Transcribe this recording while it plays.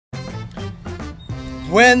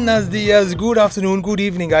Buenos dias, good afternoon, good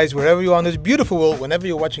evening guys, wherever you are in this beautiful world, whenever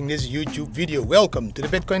you're watching this YouTube video. Welcome to the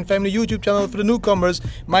Bitcoin Family YouTube channel for the newcomers.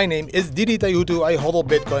 My name is Didi Taihuttu. I hodl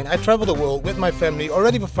Bitcoin. I travel the world with my family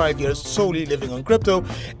already for 5 years, solely living on crypto.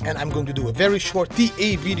 And I'm going to do a very short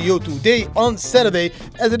TA video today on Saturday,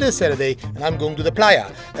 as it is Saturday, and I'm going to the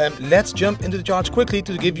playa. Let's jump into the charts quickly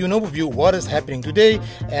to give you an overview what is happening today.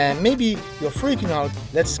 And maybe you're freaking out.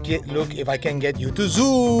 Let's look if I can get you to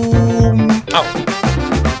zoom out.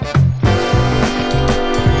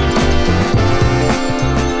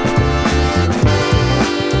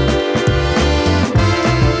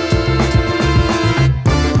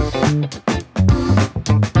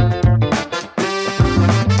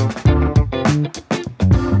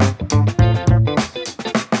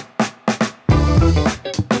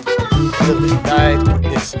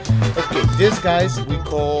 Okay, this guys we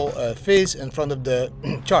call face in front of the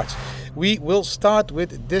charts. We will start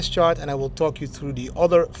with this chart and I will talk you through the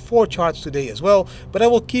other 4 charts today as well, but I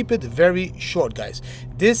will keep it very short guys.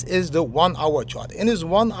 This is the 1 hour chart. In this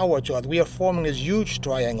 1 hour chart we are forming this huge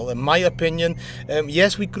triangle in my opinion.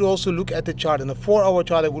 Yes, we could also look at the chart in a 4 hour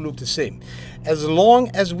chart. It will look the same. As long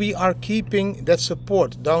as we are keeping that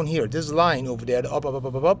support down here, this line over there, the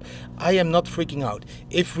up, I am not freaking out.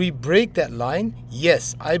 If we break that line,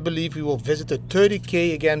 yes, I believe we will visit the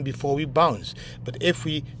 30k again before we bounce. But if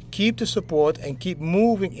we keep the support and keep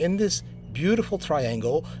moving in this beautiful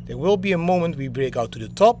triangle, there will be a moment we break out to the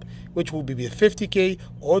top, which will be the 50k,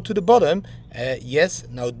 or to the bottom. Yes,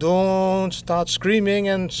 now don't start screaming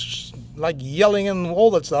and like yelling and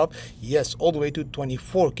all that stuff. Yes, all the way to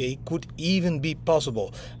 24k could even be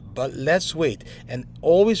possible, but let's wait. And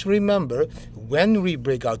always remember, when we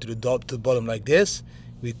break out to the top, to the bottom like this,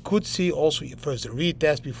 we could see also first a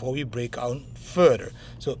retest before we break out further.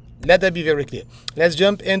 So let that be very clear. Let's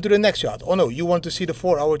jump into the next chart. Oh no, you want to see the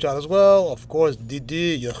 4 hour chart as well? Of course,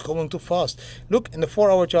 Didi, you're going too fast. Look, in the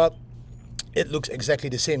 4 hour chart, it looks exactly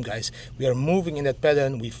the same guys. We are moving in that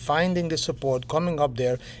pattern. We're finding the support coming up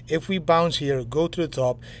there. If we bounce here, go to the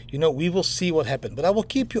top, you know, we will see what happened. But I will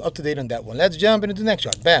keep you up to date on that one. Let's jump into the next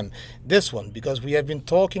chart. Bam. This one, because we have been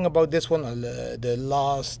talking about this one the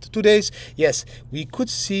last 2 days. Yes, we could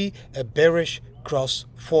see a bearish cross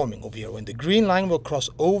forming over here. When the green line will cross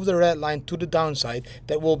over the red line to the downside,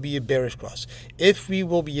 that will be a bearish cross. If we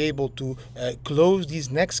will be able to close this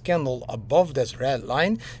next candle above this red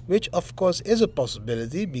line, which of course is a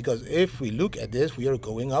possibility, because if we look at this, we are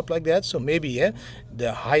going up like that, so maybe yeah,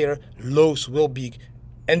 the higher lows will be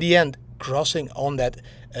in the end crossing on that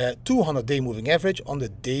 200-day moving average on the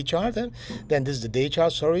day chart. Then this is the day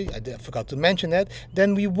chart, sorry, I forgot to mention that.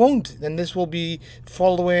 Then we won't, then this will be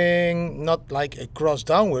following not like a cross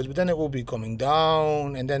downwards, but then it will be coming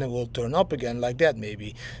down and then it will turn up again like that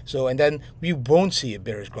maybe. So, and then we won't see a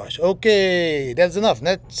bearish crash. Okay, that's enough.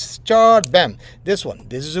 Next chart, bam, this one,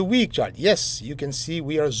 this is a week chart. Yes, you can see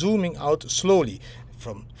we are zooming out slowly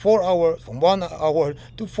from 4 hour, from 1 hour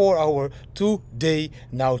to 4 hour to day,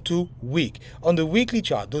 now to week. On the weekly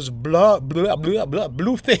chart, those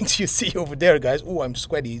blue things you see over there guys. Oh, I'm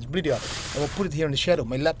sweaty, it's bleeding out. I will put it here in the shadow.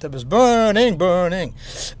 My laptop is burning.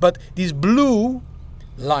 But these blue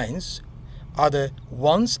lines are the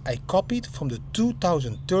ones I copied from the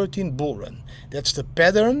 2013 bull run. That's the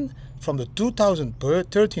pattern from the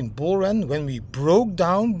 2013 bull run when we broke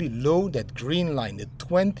down below that green line, the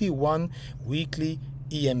 21 weekly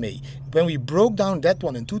EMA. When we broke down that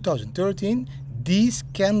one in 2013, these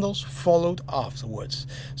candles followed afterwards.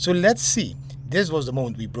 So let's see. This was the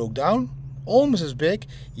moment we broke down, almost as big.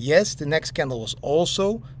 Yes, the next candle was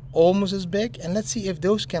also almost as big, and let's see if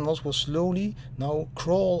those candles will slowly now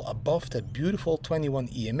crawl above that beautiful 21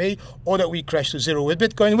 EMA, or that we crash to zero with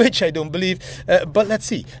Bitcoin, which I don't believe, but let's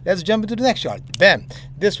see. Let's jump into the next chart. Bam,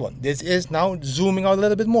 this one, this is now zooming out a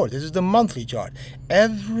little bit more. This is the monthly chart.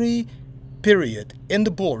 Every period in the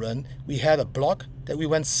bull run we had a block that we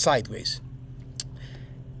went sideways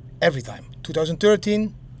every time.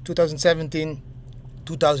 2013, 2017,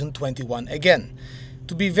 2021 again.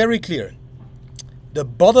 To be very clear, the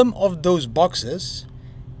bottom of those boxes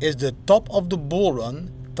is the top of the bull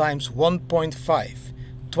run times 1.5.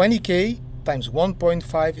 20k times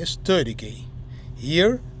 1.5 is 30k.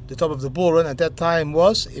 Here, the top of the bull run at that time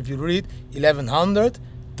was, if you read, 1100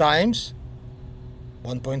 times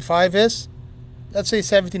 1.5 is, let's say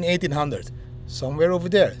 1800. Somewhere over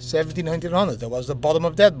there, 1700. That was the bottom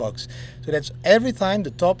of that box. So that's every time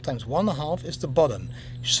the top times 1.5 is the bottom.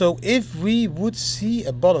 So if we would see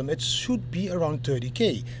a bottom, it should be around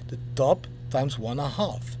 30k. The top times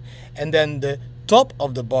 1.5. And then the top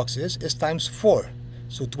of the boxes is times 4.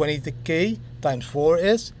 So 20k times 4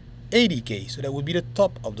 is 80k. So that would be the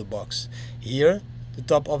top of the box. Here the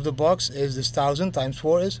top of the box is this 1000 times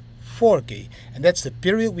 4 is 4K, and that's the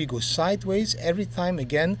period we go sideways every time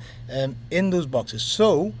again in those boxes.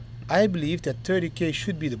 So I believe that 30K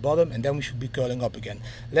should be the bottom, and then we should be curling up again.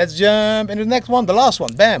 Let's jump into the next one, the last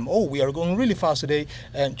one. Bam! Oh, we are going really fast today.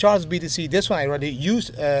 Charts BTC, this one I already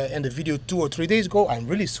used in the video 2 or 3 days ago. I'm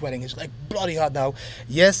really sweating, it's like bloody hot now.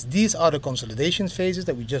 Yes, these are the consolidation phases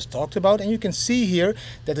that we just talked about, and you can see here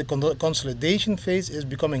that the consolidation phase is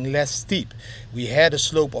becoming less steep. We had a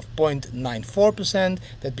slope of 0.94%,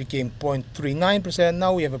 that became 0.39%,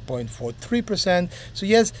 now we have a 0.43%. So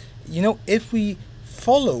yes, you know, if we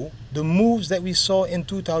follow the moves that we saw in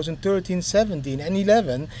 2013, 17 and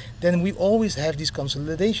 11, then we always have this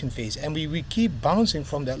consolidation phase, and we keep bouncing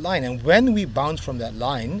from that line. And when we bounce from that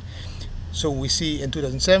line, so we see in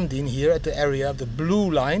 2017 here at the area of the blue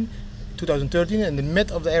line, 2013 in the mid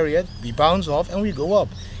of the area, we bounce off and we go up.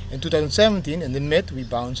 In 2017 in the mid, we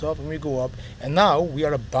bounce off and we go up, and now we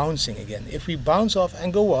are bouncing again. If we bounce off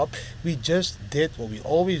and go up, we just did what we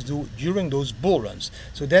always do during those bull runs.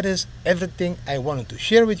 So that is everything I wanted to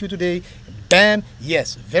share with you today. Bam!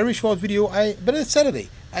 Yes, very short video, but it's Saturday.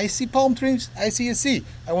 I see palm trees, I see a sea.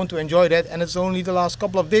 I want to enjoy that, and it's only the last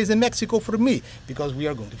couple of days in Mexico for me, because we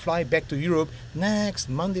are going to fly back to Europe next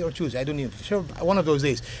Monday or Tuesday. I don't even sure, one of those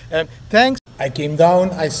days. Thanks. I came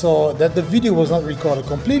down, I saw that the video was not recorded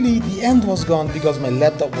completely. The end was gone because my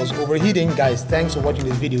laptop was overheating. Guys, thanks for watching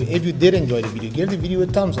this video. If you did enjoy the video, give the video a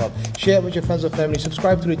thumbs up, share it with your friends and family,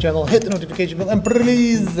 subscribe to the channel, hit the notification bell, and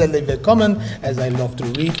please leave a comment, as I love to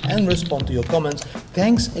read and respond to your comments.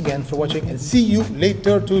 Thanks again for watching, and see you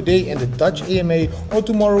later today in the Dutch AMA, or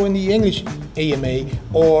tomorrow in the English AMA,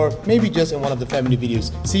 or maybe just in one of the family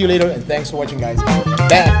videos. See you later, and thanks for watching, guys.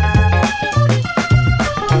 Bye.